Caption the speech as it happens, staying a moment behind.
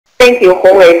Thank you,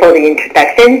 Hongwei, for the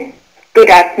introduction. Good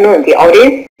afternoon, the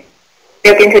audience.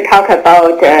 We're going to talk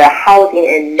about housing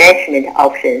and management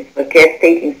options for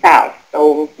gestating sows.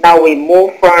 So now we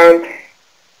move from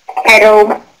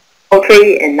cattle,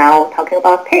 poultry, and now talking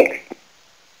about pigs.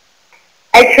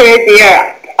 Actually,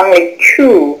 there are only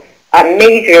two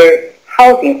major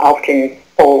housing options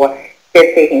for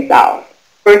gestating sows.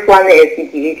 First one is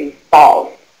individual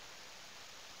stalls.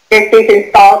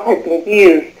 Gestation stalls has been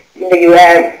used in the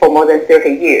U.S. for more than 30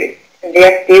 years, and they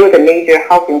are still the major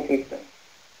housing system.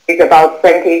 It's about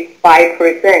 75%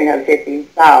 of gestation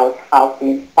sows housed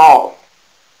in stalls.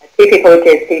 A typical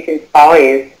gestation stall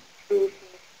is 2 feet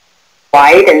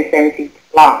wide and 7 feet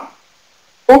long.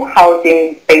 Group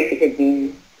housing basically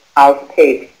means house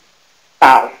pigs,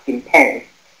 sows in pens.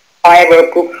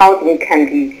 However, group housing can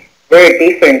be very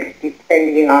different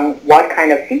depending on what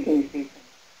kind of feeding system.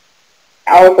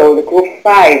 Also, the group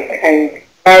size can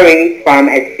vary from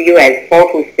as few as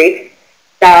 4 to 6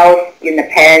 sows in the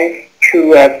pen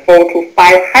to 4 to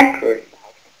 500.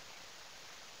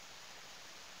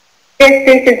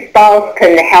 Gestation stalls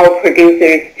can help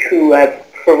producers to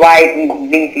provide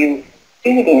individual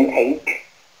feed intake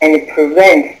and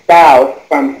prevent sows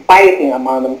from fighting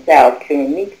among themselves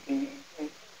during mixing,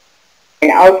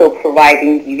 and also provide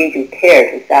individual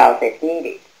care to sows as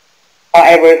needed.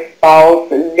 However, stalls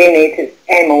limit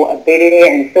animal ability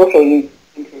and social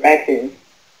interactions,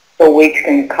 so which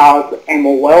can cause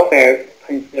animal welfare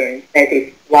concerns. That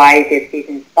is why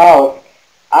gestation stalls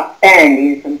are banned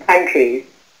in some countries,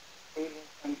 including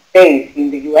some states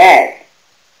in the U.S.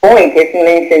 Boeing just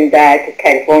mentioned that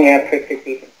California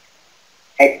pre-position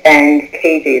has banned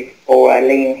cages for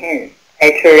laying hens.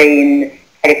 Actually, in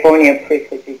California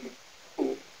pre-position,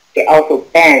 they also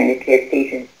banned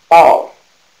gestation stalls.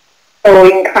 So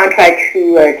in contrast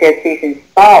to gestation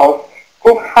stalls,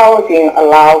 group housing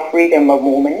allows freedom of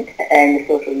movement and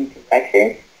social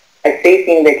interaction,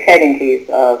 facing the challenges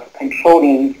of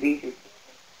controlling individual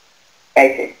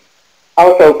spaces.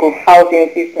 Also, group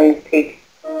housing systems take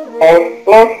more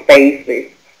floor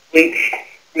spaces, which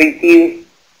reduce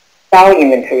sow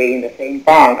inventory in the same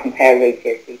barn compared with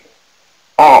gestation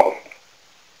stalls.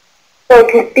 So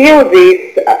to deal with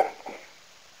these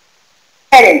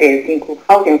challenges in group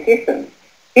housing systems,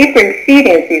 different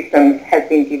feeding systems have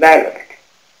been developed.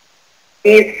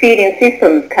 These feeding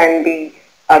systems can be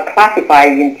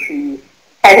classified into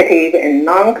competitive and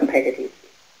non-competitive.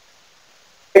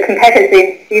 The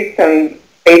competitive system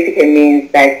basically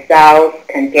means that sows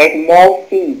can get more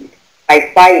feed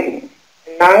by fighting.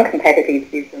 The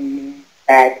non-competitive system means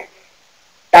that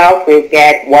sows will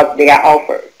get what they are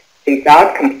offered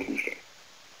without competition.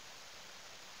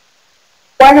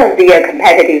 One of the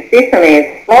competitive systems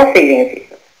is floor feeding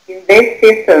system. In this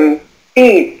system,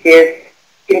 feed is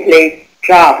simply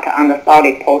dropped on the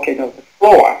solid portion of the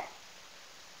floor,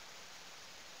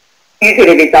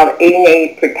 usually without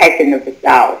any protection of the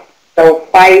sows. So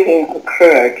fighting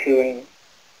occurs during.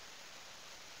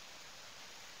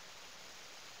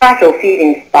 Partial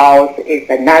feeding stalls is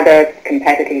another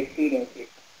competitive feeding system.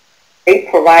 They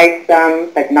provide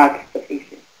some but not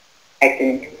sufficient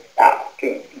protection to the sows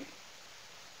during feeding.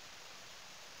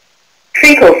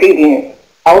 Trickle feeding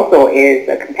also is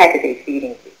a competitive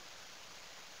feeding system.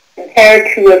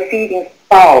 Compared to a feeding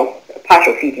stalls,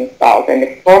 partial feeding stalls, and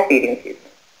a floor feeding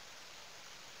system,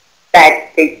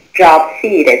 that they drop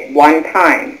feed at one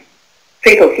time.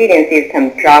 Trickle feeding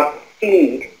system drops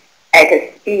feed at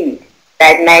a speed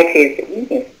that matches the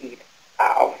eating speed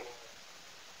of sows.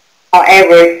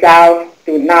 However, sows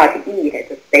do not eat at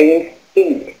the same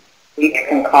speed, which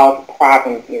can cause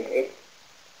problems in this.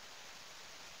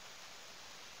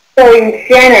 So in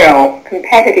general,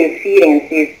 competitive feeding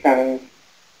systems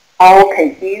all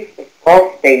can use the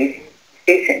floor space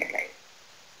efficiently.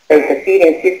 So the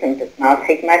feeding system does not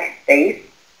take much space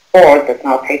or does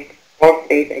not take floor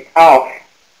space at all,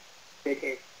 which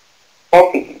is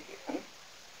floor feeding system.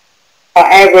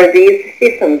 However, these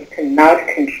systems cannot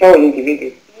control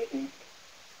individual feeding,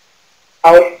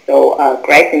 also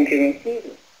grazing during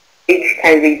feeding, which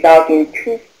can result in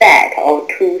too fat or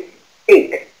too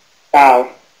thick sows,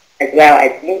 as well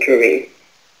as injuries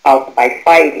caused by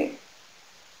fighting.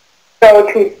 So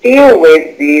to deal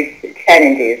with these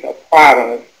challenges or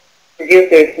problems,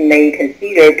 producers may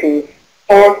consider to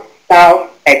sort sows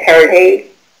by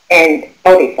parity and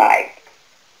body size.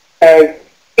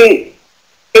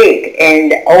 Big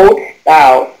and old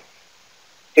sows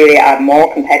really are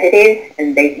more competitive,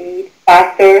 and they eat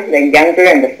faster than younger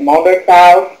and smaller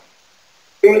sows.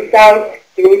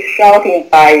 Through sorting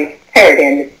by parity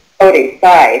and body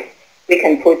size, we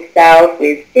can put sows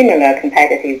with similar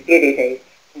competitive ability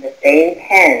in the same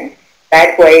pen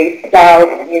That way,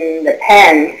 sows in the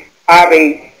pen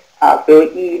probably will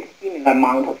eat similar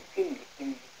amount of feed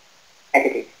in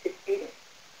competitive feeding.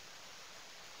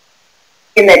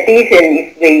 In addition,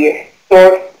 if we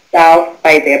sort sows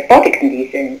by their body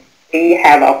condition, we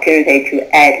have opportunity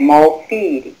to add more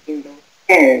feed in those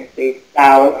pens with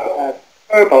sows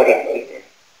per body condition.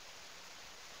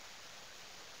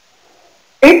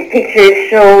 This picture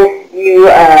shows you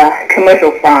a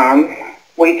commercial farm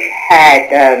which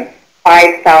had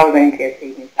 5,000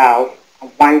 gestating sows on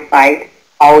one side,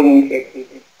 all in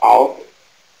gestating sows.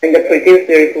 And the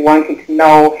producers wanted to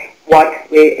know what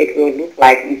it will look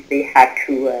like if they had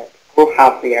to grow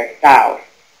out their sows.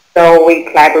 So we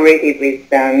collaborated with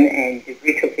them and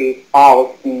retrofit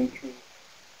sows into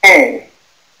pens.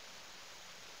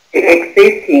 The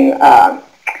existing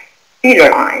feeder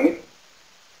lines,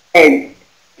 and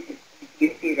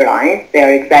these feeder lines,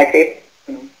 they're exactly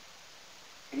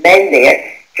men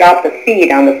there, drop the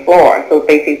feed on the floor. So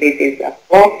basically this is a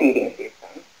floor feeding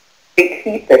system. We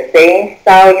keep the same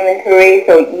sow inventory,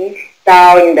 so each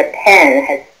sow in the pen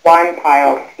has one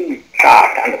pile of feed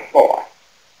dropped on the floor.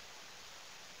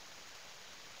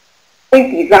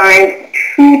 We designed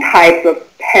two types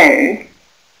of pens.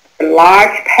 The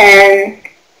large pen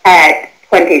had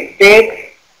 26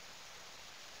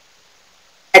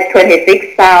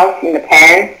 sows in the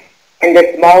pen, and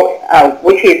the small,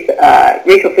 which is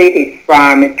retrofitted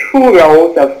from 2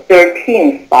 rows of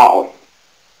 13 sows.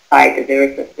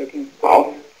 There's a 13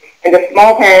 sows. And the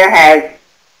small pen has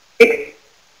 6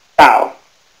 sows,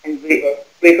 and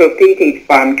retrofitted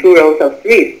from 2 rows of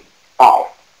 3 sows.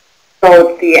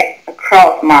 So the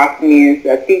cross mark means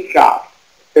seed drop.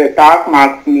 The dark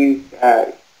mark means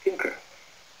sugar.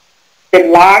 The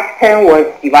large pen was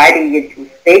divided into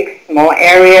 6 small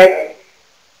areas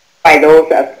by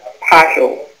those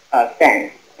partial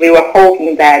fence. We were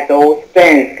hoping that those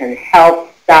fences can help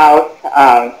sows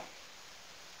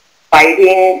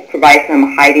fighting, provide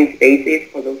some hiding spaces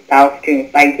for those sows during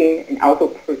fighting, and also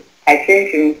protection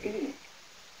during feeding.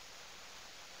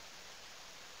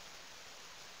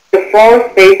 The floor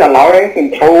space allowance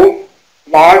in both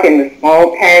large and the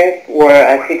small pens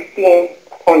were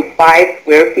 16.5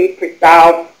 square feet per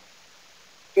sow.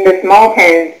 In the small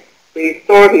pens, we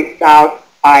sorted sows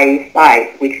by size,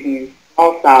 which means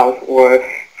small sows were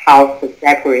housed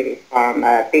separated from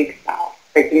big sows.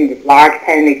 But in the large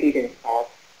pen, they didn't sort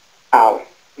sows,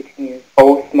 which means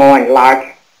both small and large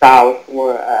sows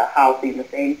were housed in the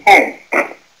same pen.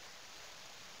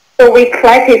 So we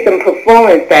collected some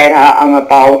performance data on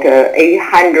about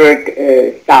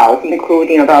 800 sows,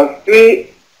 including about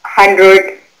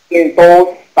 300 in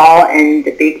both small and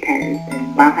the big pens,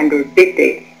 and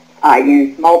 150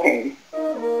 in small pens.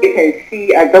 You can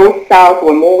see those sows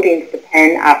were moved into the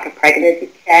pen after pregnancy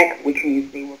check, which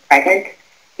means they were pregnant.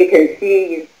 You can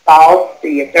see in sows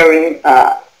during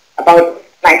about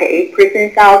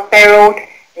 98% sows farrowed.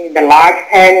 In the large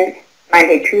pen,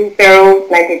 92%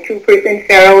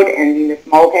 farrowed, and in the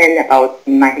small pen, about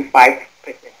 95%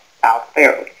 sows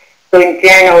farrowed. So in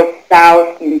general,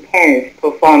 sows in pens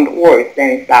performed worse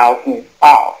than sows in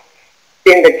stalls.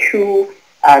 In the two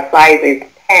sizes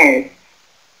pens,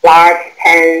 large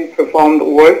pens performed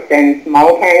worse than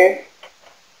small pens.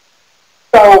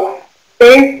 So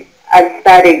this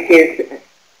study has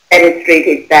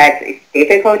demonstrated that it's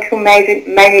difficult to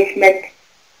manage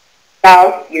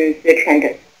sows in such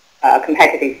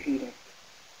competitive feeding.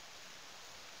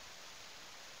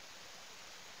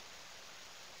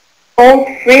 Both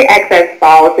free access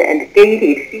sows and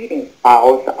gated feeding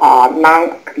sows are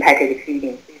non-competitive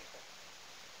feeding systems.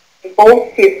 In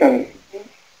both systems, each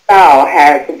sow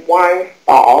has one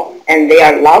stall, and they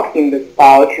are locked in the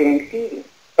stall during feeding.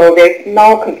 So there's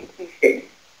no competition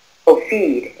for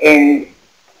feed, and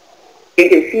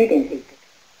gated feeding is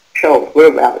shown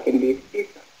very well in this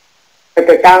system. But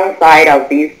the downside of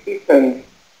these systems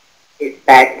is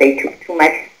that they took too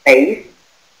much space,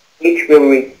 which will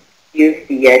reduce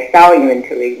the sow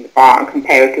inventory in the barn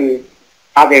compared to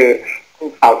other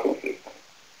group housing systems.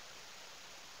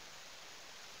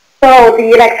 So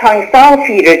the electronic sow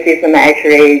feeder system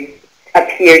actually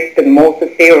appears the most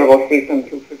favorable system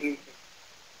to producers.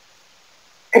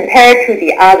 Compared to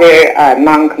the other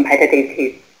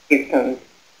non-competitive systems,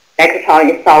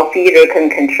 electronic sow feeder can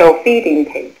control feed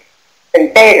intake.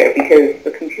 And better because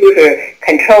the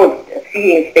computer-controlled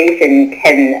feeding station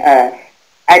can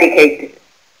allocate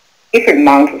different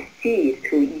amount of feed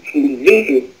to each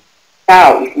individual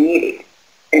sow if needed.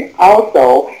 And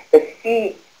also, the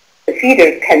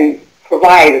feeders can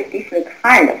provide a different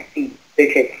kind of feed,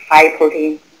 such as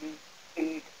high-protein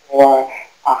feed or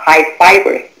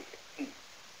high-fiber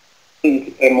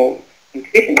feed, and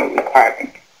nutritional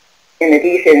requirement. In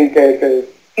addition, the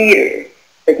feeder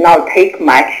does not take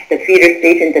much, the feeder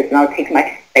station does not take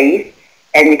much space,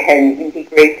 and can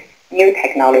integrate new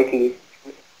technologies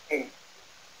in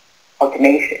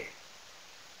automation.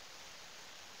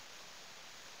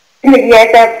 In the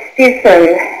ESF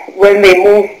system, when we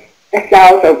move the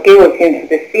cells or gills into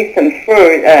the system for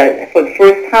the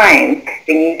first time,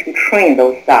 we need to train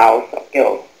those cells or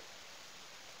gills.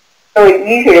 So it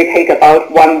usually takes about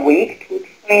 1 week to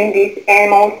train these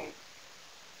animals.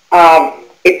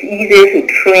 It's easier to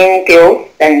train gills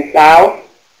than cells.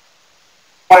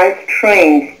 Once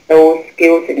trained, those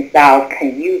gills and cells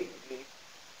can use these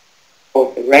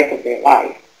for the rest of their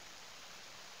life.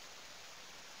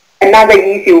 Another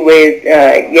issue with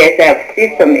ESF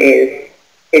system is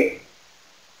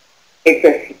it's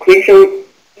a sequential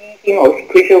eating or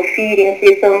sequential feeding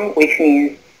system, which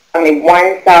means only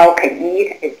one cell can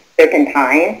eat at a certain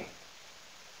time.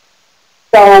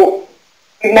 So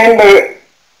remember,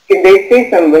 in this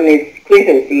system, when it's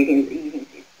sequential eating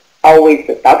system, always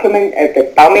the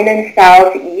dominant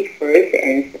cells eat first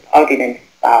and subordinate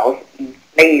cells eat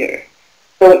later.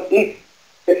 So if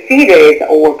the feeder is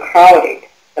overcrowded,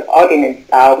 subordinate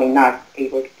cell may not be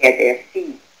able to get their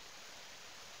feed.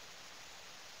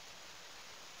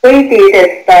 We did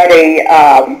a study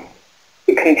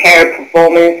to compare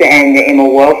performance and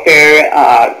animal welfare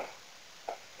of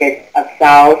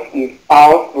cells in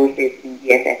Sows versus in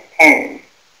ESF pens.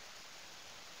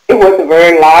 It was a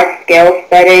very large-scale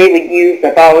study. We used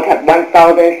about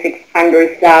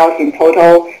 1,600 cells in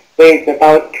total, with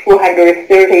about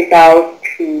 230 cells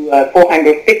to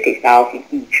 450 cells in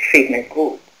each treatment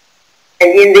group.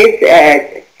 And in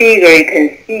this figure, you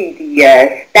can see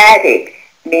the static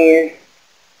means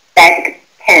static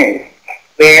pens,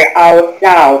 where our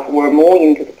cells were moved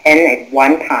into the pen at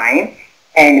one time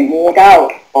and moved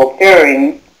out for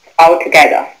pairing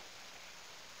altogether.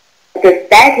 The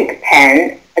static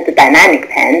pen, the dynamic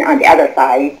pen on the other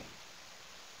side,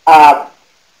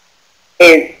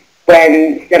 is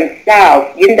when some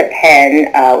cells in the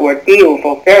pen were due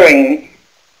for pairing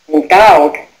moved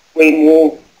out, we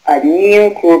move a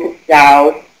new group of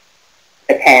cells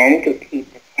to the pen to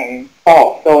keep the pen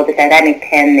full. So the dynamic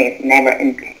pen is never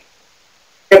empty.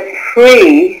 The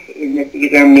pre in the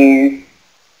figure means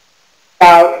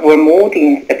cells were moved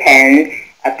into the pen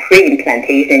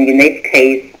pre-implantation. In this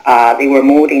case, they were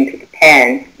moved into the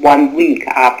pen 1 week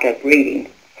after breeding.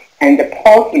 And the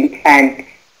post-implant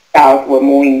cells were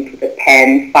moved into the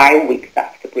pen 5 weeks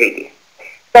after breeding.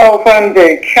 So from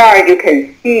the chart, you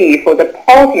can see for the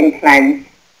post-implant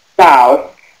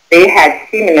cells, they had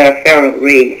similar pairing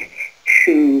rate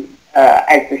to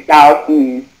as the cells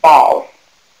in Sows.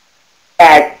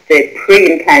 But the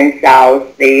pre-implant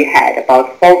cells, they had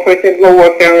about 4%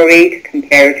 lower pairing rate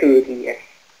compared to the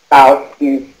cells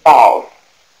in Sows.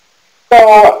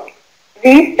 So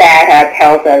this data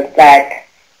tells us that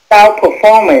cell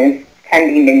performance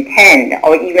can be maintained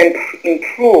or even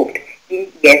improved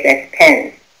in ESF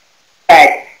pens, but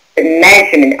the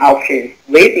management options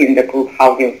within the group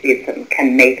housing system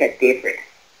can make a difference.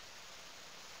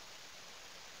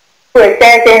 To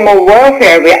assess animal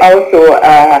welfare, we also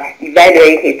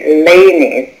evaluated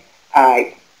lameness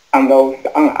on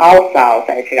all cells,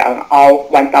 actually on all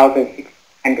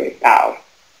 1,600 cells.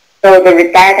 So the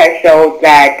data shows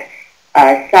that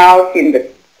cells in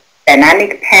the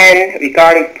dynamic pen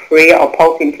regarding pre or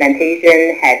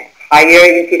post-implantation had higher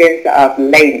incidence of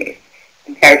lameness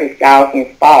compared to cells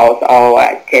in Sows or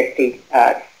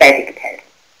static pens.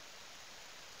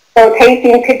 So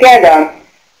taken together,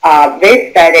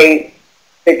 this study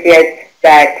suggests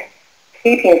that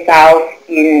keeping cells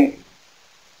in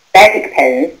static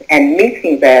pens and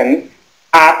mixing them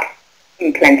up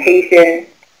implantation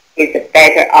is a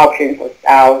better option for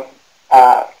cells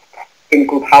in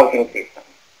group housing systems.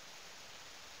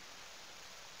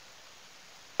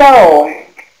 So,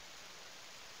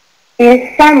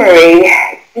 in summary,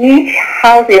 each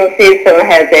housing system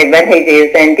has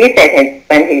advantages and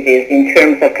disadvantages in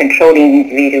terms of controlling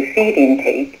individual feed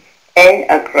intake and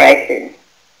aggression.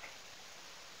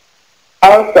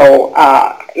 Also,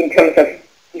 in terms of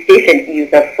efficient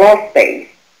use of floor space.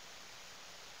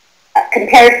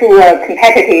 Compared to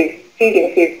competitive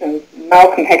feeding systems,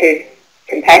 more competitive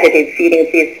feeding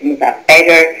systems are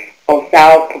better for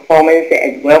cell performance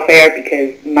and welfare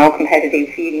because more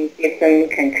competitive feeding systems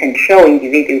can control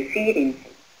individual feed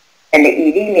intake and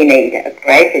eliminate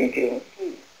aggression during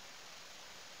feed.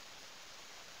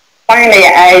 Finally,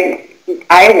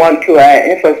 I want to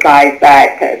emphasize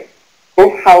that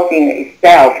group housing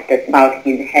itself does not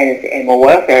enhance animal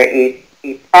welfare if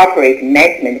appropriate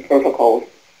management protocols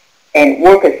and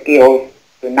worker skills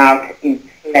do not in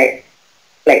place.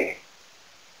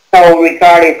 So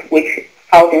regardless which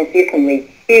housing system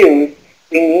we choose,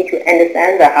 we need to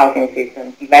understand the housing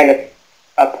system, develop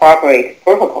appropriate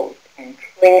protocols, and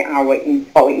train our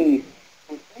employees.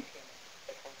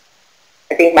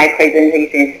 I think my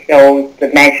presentation shows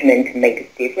the management makes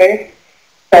a difference.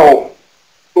 So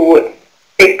to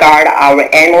safeguard our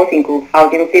animals in group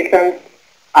housing systems,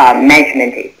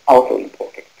 management is also important.